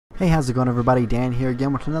Hey, how's it going, everybody? Dan here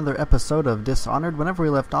again with another episode of Dishonored. Whenever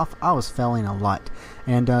we left off, I was failing a lot.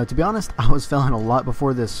 And to be honest, I was failing a lot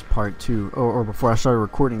before this part too, or before I started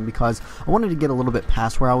recording, because I wanted to get a little bit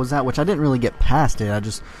past where I was at, which I didn't really get past it. I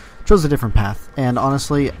just chose a different path. And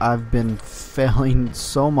honestly, I've been failing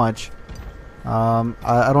so much.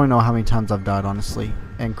 I don't know how many times I've died, honestly.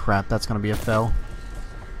 And crap, that's going to be a fail.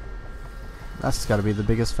 That's got to be the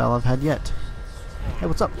biggest fail I've had yet. Hey,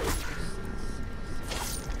 what's up?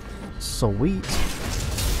 Sweet.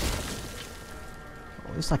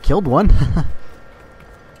 At least I killed one.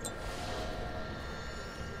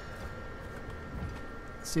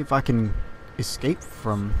 Let's see if I can escape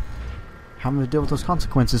from having to deal with those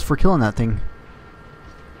consequences for killing that thing.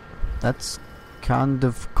 That's kind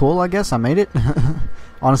of cool, I guess. I made it.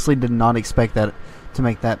 Honestly, did not expect that to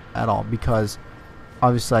make that at all, because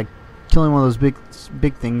obviously, like, killing one of those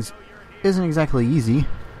big things isn't exactly easy.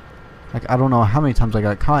 Like, I don't know how many times I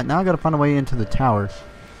got caught. Now I gotta find a way into the tower.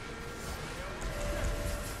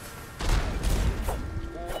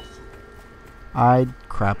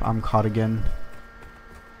 Crap, I'm caught again.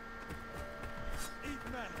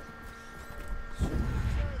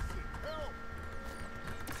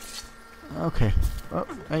 Okay. Oh,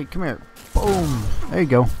 hey, come here. Boom. There you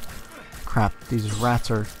go. Crap, these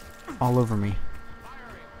rats are all over me.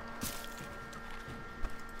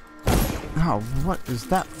 Oh, what is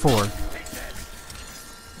that for?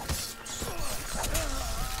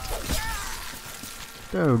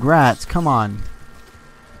 Dude, rats, come on.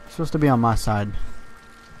 You're supposed to be on my side.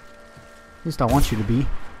 At least I want you to be.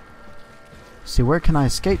 See, where can I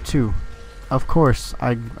escape to? Of course,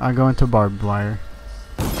 I go into barbed wire.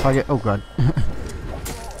 If I get, oh god.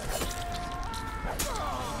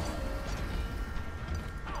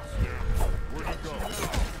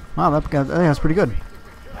 Wow, that's pretty good.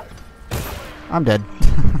 I'm dead.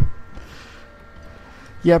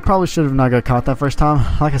 Yeah, I probably should have not got caught that first time.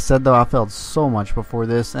 Like I said, though, I failed so much before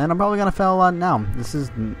this, and I'm probably going to fail a lot now. This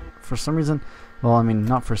is, for some reason, well, I mean,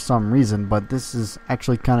 not for some reason, but this is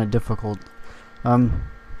actually kind of difficult. I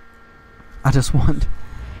just want,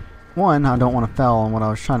 one, I don't want to fail on what I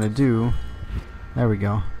was trying to do. There we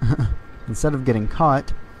go. Instead of getting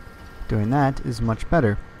caught, doing that is much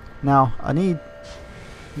better. Now, I need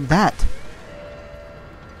that.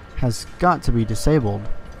 Has got to be disabled.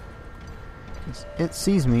 It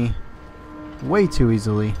sees me way too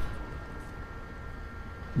easily,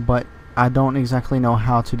 but I don't exactly know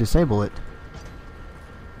how to disable it.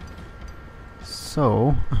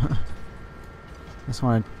 So I just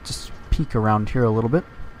want to just peek around here a little bit.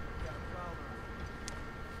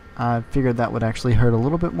 I figured that would actually hurt a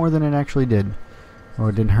little bit more than it actually did, or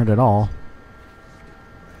it didn't hurt at all.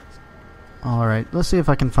 Alright, let's see if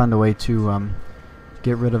I can find a way to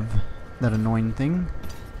get rid of that annoying thing.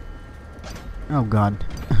 Oh god.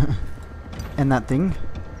 And that thing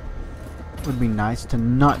would be nice to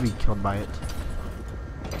not be killed by it,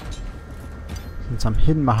 since I'm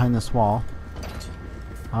hidden behind this wall.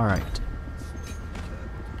 Alright.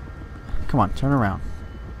 Come on, turn around.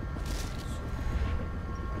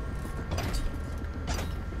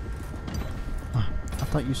 I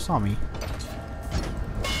thought you saw me.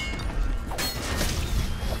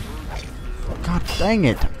 God dang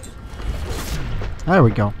it. There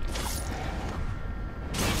we go.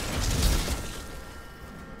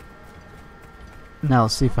 Now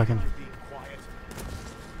let's see if I can.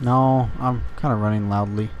 No, I'm kind of running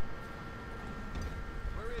loudly.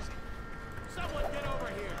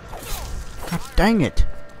 God dang it.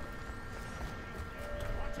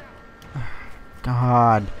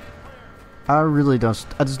 God. I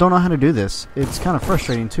just don't know how to do this. It's kind of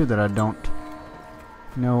frustrating too that I don't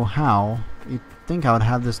know how. You'd think I would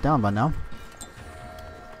have this down by now.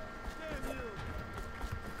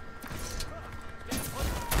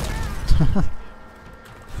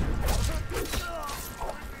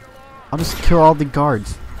 I'll just kill all the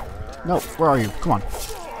guards. No, where are you? Come on.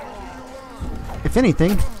 If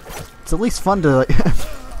anything, it's at least fun to like,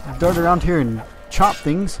 dart around here and chop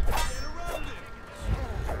things.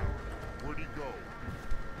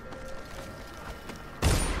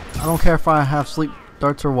 I don't care if I have sleep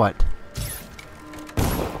darts or what.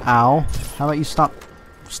 Ow. How about you stop?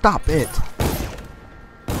 Stop it.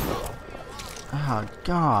 Oh,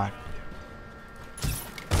 God.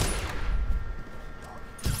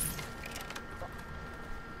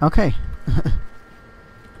 Okay.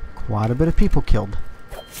 Quite a bit of people killed.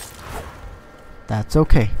 That's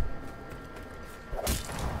okay.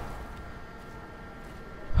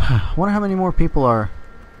 Wonder how many more people are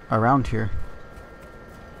around here.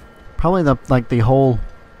 Probably the whole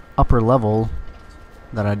upper level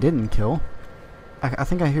that I didn't kill. I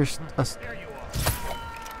think I hear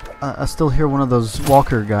I still hear one of those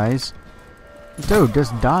walker guys. Dude,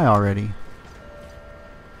 just die already.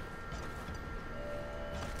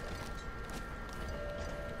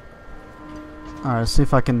 Alright, let's see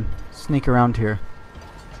if I can sneak around here.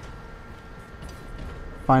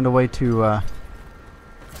 Find a way to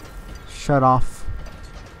shut off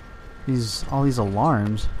all these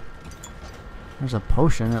alarms. There's a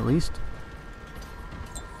potion at least.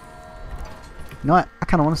 You know what? I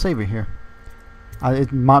kind of want to save it here.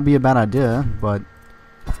 It might be a bad idea, but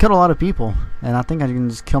I've killed a lot of people, and I think I can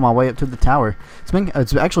just kill my way up to the tower.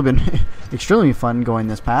 It's actually been extremely fun going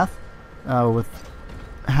this path with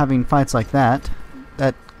having fights like that.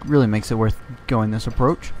 That really makes it worth going this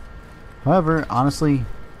approach. However, honestly,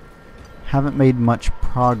 haven't made much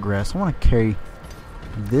progress. I want to carry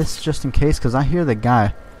this just in case, because I hear the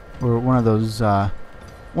guy or one of those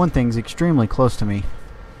one thing's extremely close to me.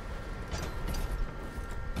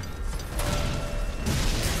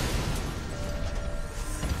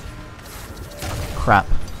 Crap.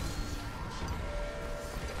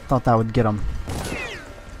 Thought that would get him.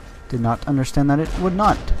 Did not understand that it would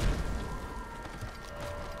not.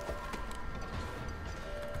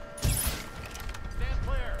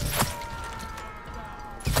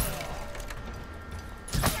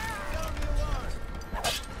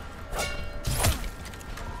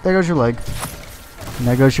 There goes your leg. And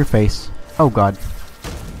there goes your face. Oh god.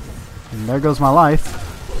 And there goes my life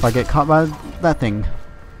if I get caught by that thing.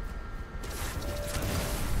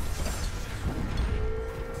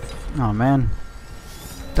 Oh man.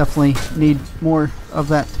 Definitely need more of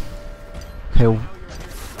that. Okay. Well,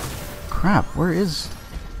 crap. Where is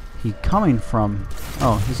he coming from?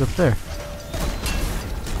 Oh, he's up there.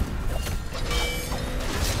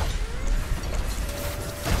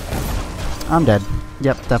 I'm dead.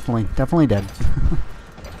 Yep, definitely dead.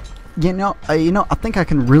 You know, I think I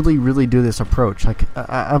can really do this approach. Like,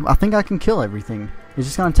 I think I can kill everything. It's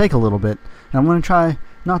just gonna take a little bit, and I'm gonna try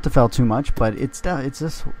not to fail too much. But it's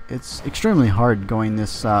extremely hard going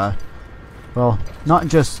this. Well, not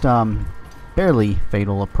just barely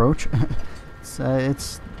fatal approach.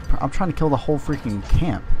 I'm trying to kill the whole freaking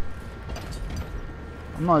camp.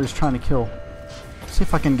 I'm not just trying to kill. See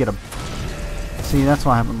if I can get a. See, that's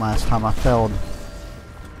what happened last time. I failed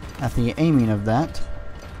at the aiming of that.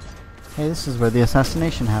 Hey, this is where the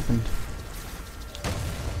assassination happened.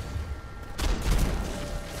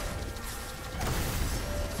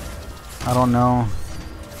 I don't know.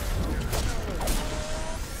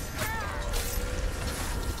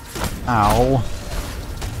 Ow.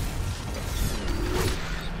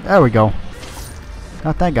 There we go.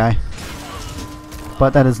 Got that guy.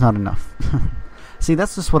 But that is not enough. See,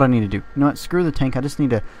 that's just what I need to do. You know what? Screw the tank. I just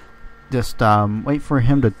need to wait for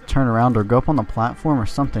him to turn around or go up on the platform or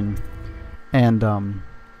something, and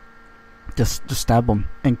just stab him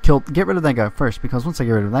and get rid of that guy first. Because once I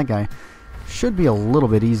get rid of that guy, should be a little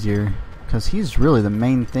bit easier. Because he's really the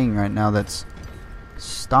main thing right now that's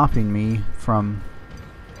stopping me from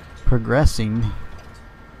progressing.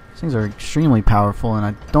 These things are extremely powerful, and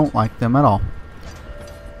I don't like them at all.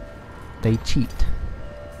 They cheat.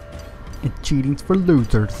 And cheating's for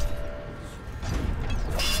losers.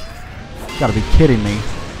 Gotta be kidding me.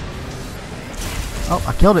 Oh,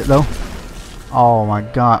 I killed it though. Oh my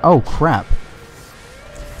god. Oh crap.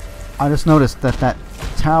 I just noticed that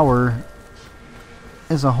tower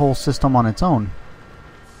is a whole system on its own.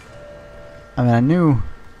 I mean,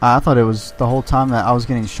 I thought it was the whole time that I was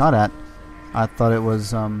getting shot at. I thought it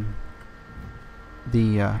was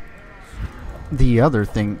the other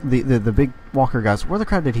thing, the big walker guys. Where the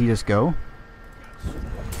crap did he just go?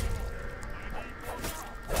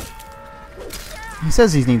 He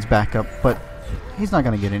says he needs backup, but he's not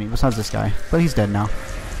gonna get any besides this guy. But he's dead now.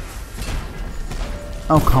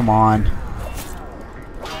 Oh come on.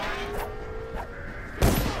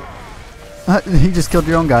 He just killed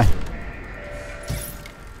your own guy.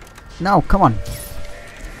 No, come on.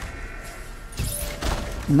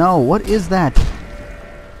 No, what is that?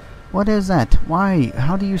 What is that? Why?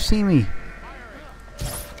 How do you see me?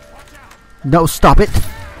 No, stop it!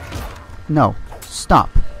 No, stop.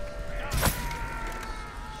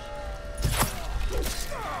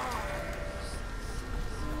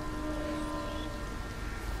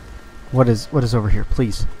 What is over here?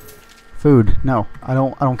 Please. Food. No, I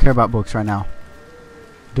don't care about books right now.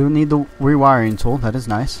 Do need the rewiring tool. That is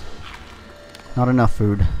nice. Not enough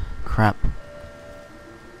food. Crap.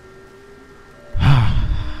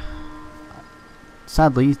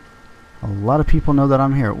 Sadly, a lot of people know that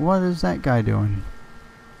I'm here. What is that guy doing?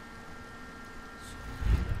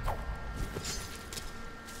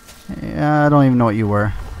 Yeah, I don't even know what you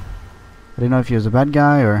were. I didn't know if he was a bad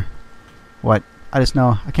guy or what. I just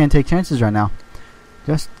know I can't take chances right now.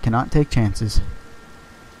 Just cannot take chances.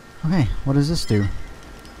 Okay, what does this do?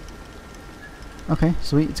 Okay,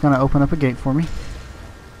 sweet. It's gonna open up a gate for me.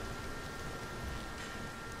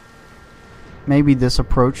 Maybe this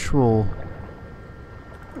approach will...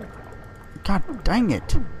 God dang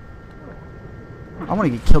it! I want to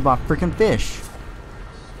get killed by a freaking fish.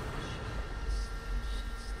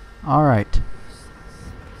 Alright.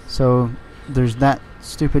 So, there's that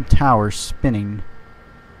stupid tower spinning.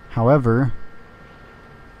 However,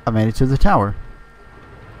 I made it to the tower.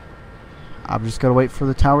 I've just got to wait for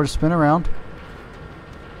the tower to spin around.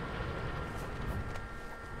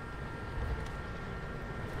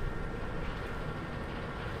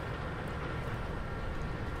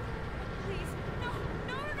 Please, no.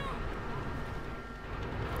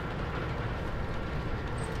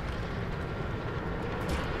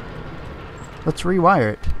 Let's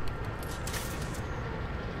rewire it.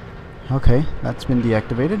 Okay, that's been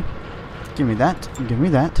deactivated. Give me that. Give me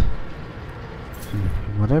that.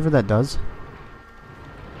 Whatever that does.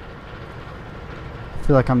 I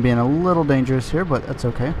feel like I'm being a little dangerous here, but that's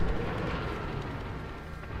okay.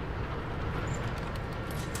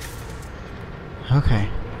 Okay.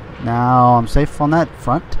 Now I'm safe on that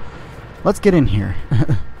front. Let's get in here.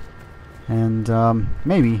 And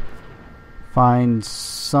maybe find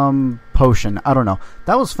some potion. I don't know.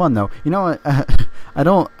 That was fun though. You know what?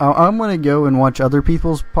 I'm gonna go and watch other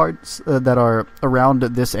people's parts that are around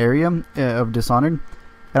this area of Dishonored,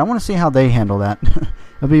 and I want to see how they handle that.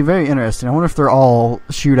 It'll be very interesting. I wonder if they're all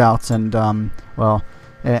shootouts and well,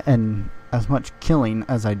 and as much killing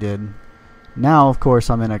as I did. Now, of course,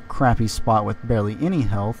 I'm in a crappy spot with barely any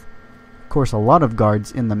health. Of course, a lot of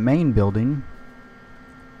guards in the main building.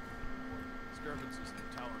 Disturbances in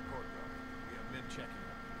the tower Corvo. We have men checking.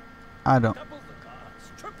 I don't. Double the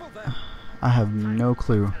guards, triple them. I have no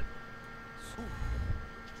clue. Soon,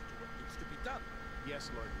 what needs to be done? Yes,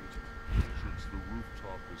 Lord Regent. Since the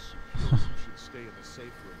rooftop is secure, you should stay in the safe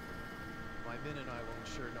room. My men and I will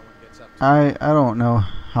ensure no one gets up to I don't know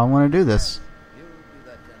how I want to do this. You do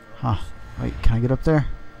that, General. Huh. Wait, can I get up there?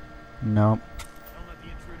 Nope. Don't let the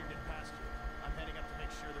intruder get past you. I'm heading up to make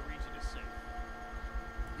sure the region is safe.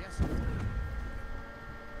 Yes, sir.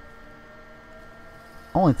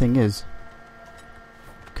 Only thing is,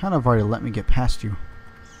 kind of already let me get past you.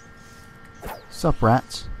 Sup,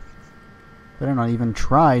 rats? Better not even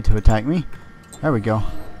try to attack me. There we go.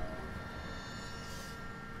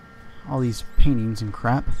 All these paintings and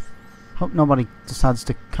crap. Hope nobody decides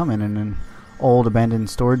to come in an old abandoned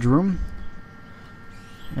storage room.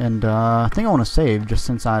 And I think I want to save just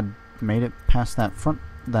since I made it past that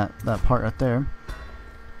that part right there.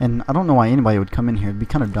 And I don't know why anybody would come in here. It'd be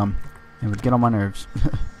kind of dumb. It would get on my nerves.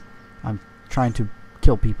 I'm trying to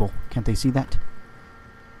kill people. Can't they see that?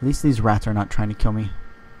 At least these rats are not trying to kill me.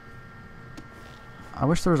 I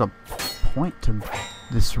wish there was a point to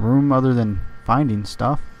this room other than finding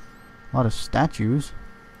stuff. A lot of statues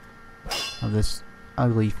of this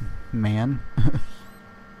ugly man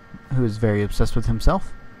who is very obsessed with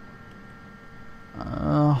himself.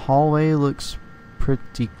 Hallway looks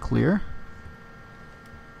pretty clear.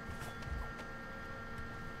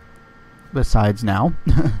 Besides now.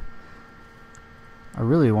 I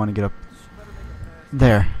really want to get up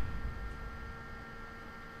there.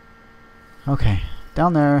 Okay.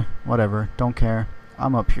 Down there. Whatever. Don't care.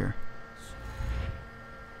 I'm up here.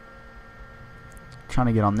 Trying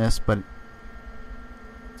to get on this, but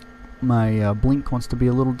my blink wants to be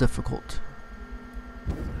a little difficult.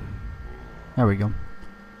 There we go.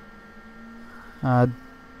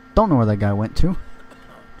 Don't know where that guy went to.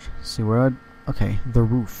 See where okay, the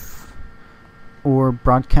roof. Or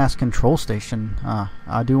broadcast control station.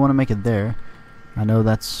 I do want to make it there. I know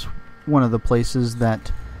that's one of the places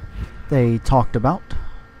that they talked about.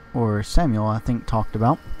 Or Samuel, I think, talked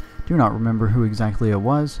about. Do not remember who exactly it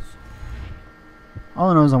was. All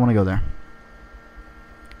I know is I want to go there.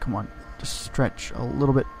 Come on. Just stretch a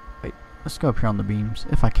little bit. Wait, let's go up here on the beams,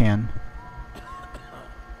 if I can.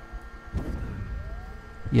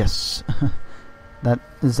 Yes. That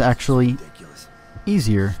is actually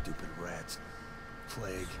easier. Stupid rats.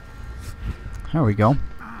 Plague. There we go.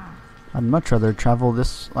 I'd much rather travel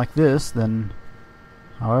this like this than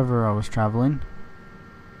however I was traveling.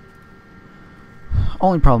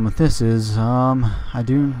 Only problem with this is I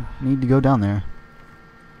do need to go down there.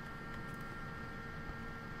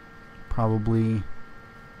 Probably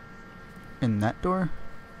in that door?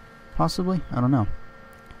 Possibly? I don't know.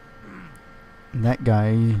 That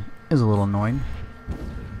guy is a little annoying.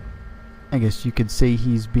 I guess you could say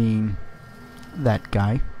he's being that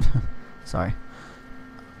guy. Sorry.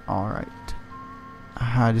 Alright.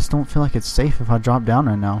 I just don't feel like it's safe if I drop down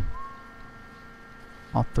right now.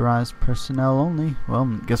 Authorized personnel only. Well,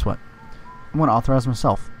 guess what? I'm going to authorize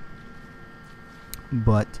myself.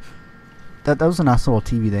 But that was a nice little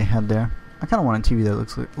TV they had there. I kind of want a TV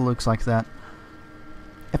that looks like that.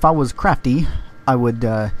 If I was crafty, I would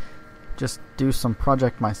just do some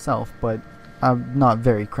project myself, but I'm not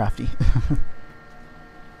very crafty.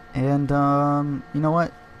 And you know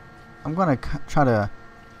what? I'm going to try to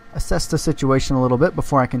assess the situation a little bit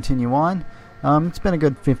before I continue on. It's been a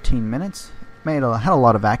good 15 minutes. Had a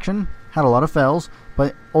lot of action, had a lot of fails,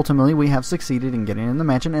 but ultimately we have succeeded in getting in the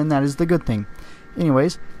mansion, and that is the good thing.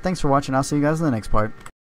 Anyways, thanks for watching. I'll see you guys in the next part.